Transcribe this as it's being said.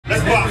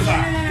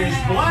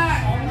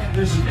black.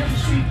 There's a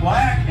difference between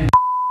black and.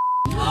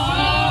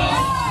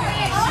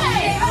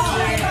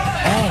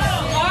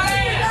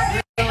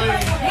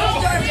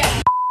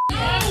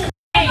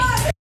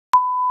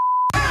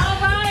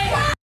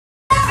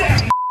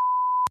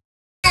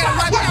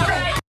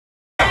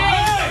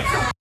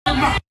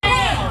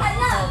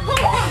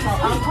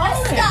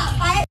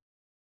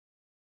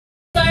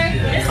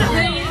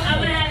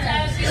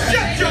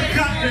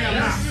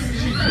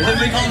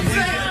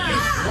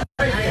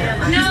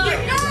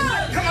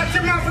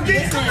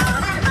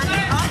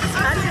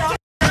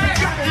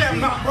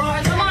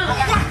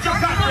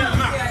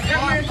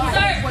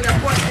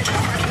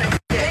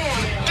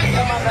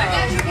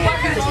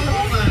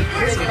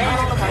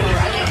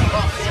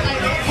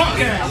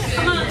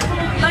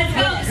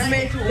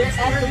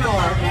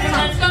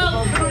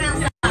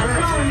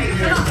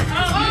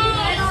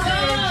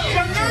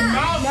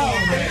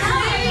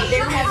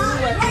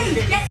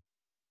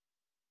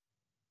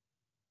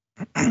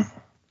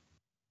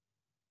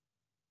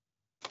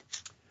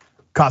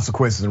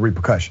 Consequences and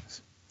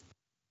repercussions.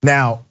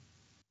 Now,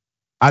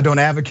 I don't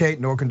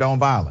advocate nor condone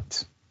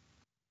violence.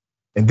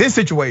 In this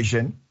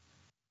situation,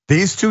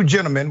 these two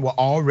gentlemen were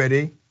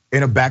already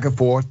in a back and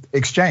forth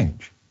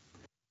exchange.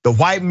 The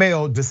white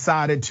male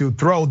decided to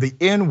throw the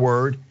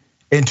N-word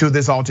into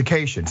this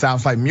altercation.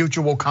 Sounds like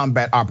mutual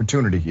combat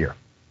opportunity here.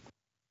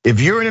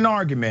 If you're in an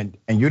argument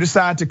and you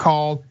decide to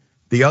call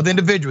the other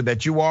individual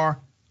that you are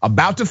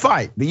about to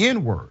fight the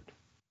N-word,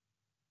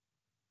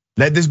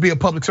 let this be a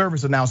public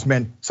service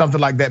announcement. Something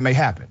like that may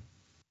happen,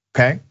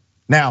 okay?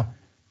 Now,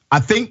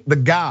 I think the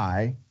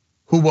guy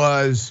who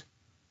was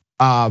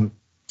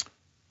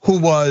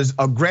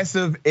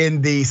aggressive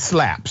in the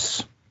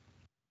slaps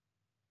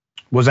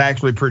was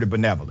actually pretty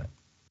benevolent.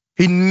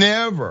 He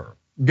never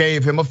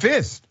gave him a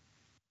fist.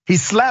 He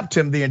slapped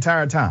him the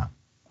entire time,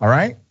 all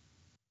right?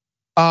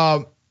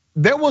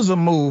 There was a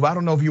move, I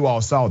don't know if you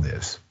all saw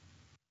this,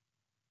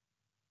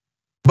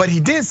 but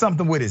he did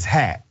something with his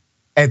hat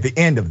at the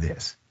end of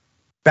this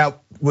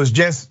that was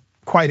just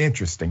quite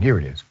interesting. Here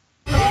it is.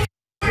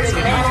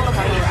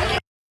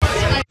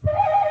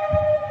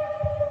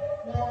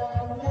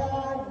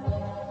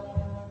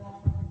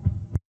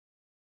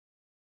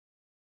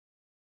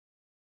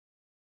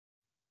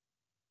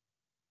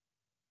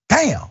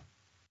 Damn.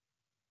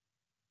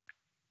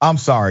 I'm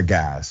sorry,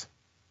 guys.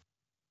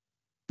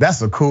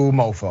 That's a cool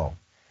mofo.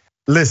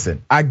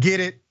 Listen, I get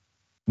it.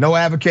 No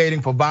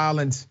advocating for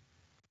violence.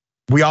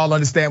 We all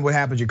understand what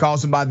happens. You call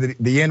somebody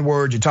the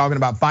N-word, you're talking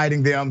about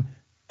fighting them,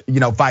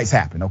 fights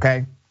happen,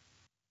 okay?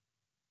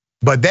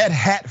 But that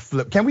hat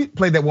flip, can we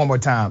play that one more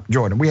time,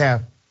 Jordan?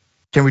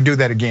 Can we do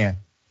that again?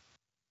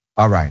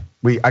 All right,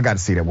 I gotta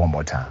see that one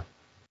more time.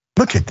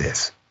 Look at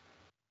this,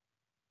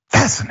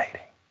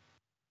 fascinating.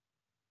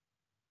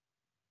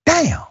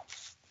 Damn.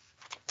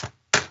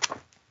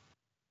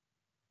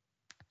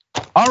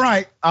 All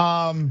right,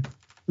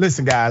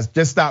 listen guys,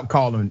 just stop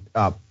calling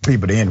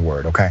people the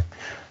N-word, okay?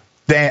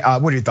 Dan,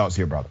 what are your thoughts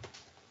here, brother?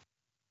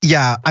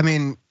 Yeah, I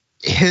mean,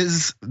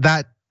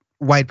 that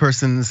white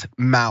person's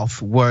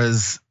mouth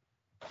was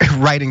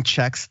writing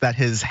checks that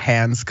his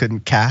hands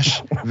couldn't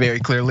cash very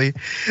clearly.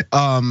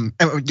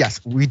 Yes,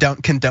 we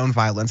don't condone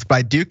violence, but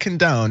I do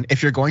condone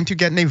if you're going to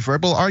get in a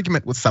verbal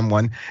argument with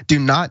someone, do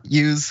not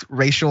use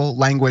racial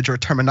language or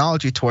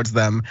terminology towards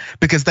them,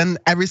 because then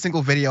every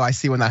single video I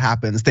see when that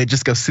happens, they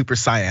just go super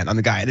cyan on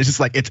the guy. And it's just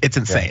like, it's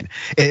insane.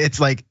 Yeah. It's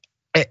like,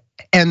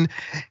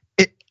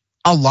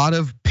 a lot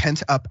of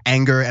pent up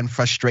anger and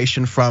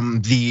frustration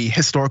from the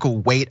historical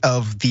weight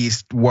of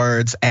these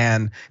words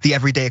and the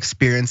everyday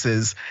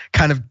experiences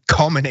kind of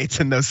culminates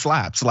in those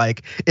slaps.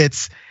 Like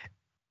it's,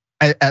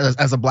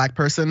 as a black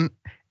person,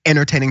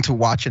 entertaining to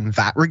watch in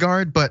that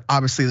regard, but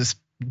obviously this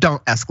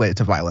don't escalate it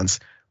to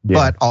violence,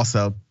 but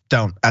also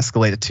don't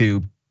escalate it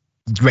to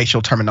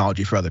racial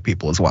terminology for other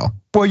people as well.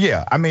 Well,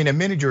 yeah, I mean, in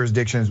many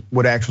jurisdictions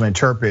would actually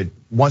interpret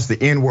once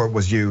the N-word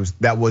was used,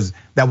 that was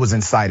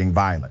inciting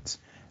violence.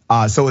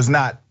 So it's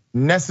not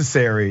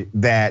necessary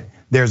that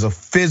there's a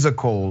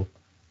physical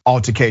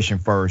altercation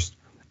first.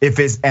 If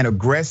it's an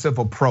aggressive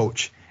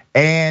approach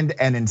and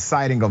an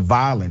inciting of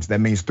violence, that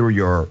means through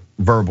your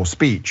verbal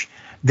speech,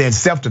 then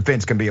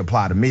self-defense can be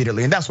applied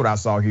immediately. And that's what I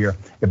saw here.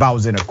 If I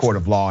was in a court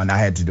of law and I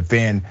had to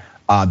defend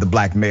the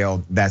black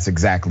male, that's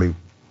exactly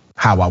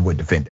how I would defend it.